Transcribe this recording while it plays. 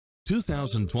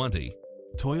2020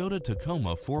 Toyota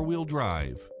Tacoma 4-wheel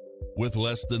drive. With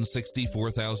less than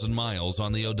 64,000 miles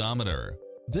on the odometer,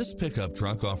 this pickup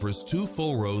truck offers 2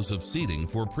 full rows of seating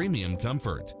for premium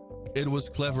comfort. It was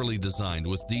cleverly designed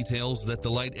with details that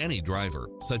delight any driver,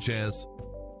 such as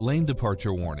lane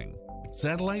departure warning,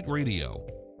 satellite radio,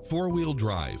 4-wheel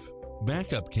drive,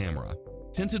 backup camera,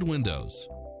 tinted windows,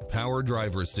 power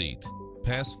driver seat,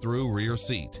 pass-through rear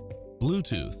seat,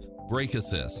 Bluetooth, brake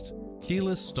assist,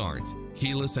 keyless start,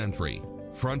 keyless entry,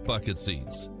 front bucket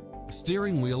seats,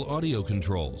 steering wheel audio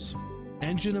controls,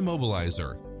 engine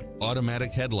immobilizer,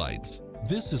 automatic headlights.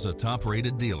 This is a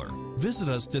top-rated dealer. Visit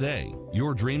us today.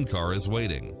 Your dream car is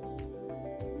waiting.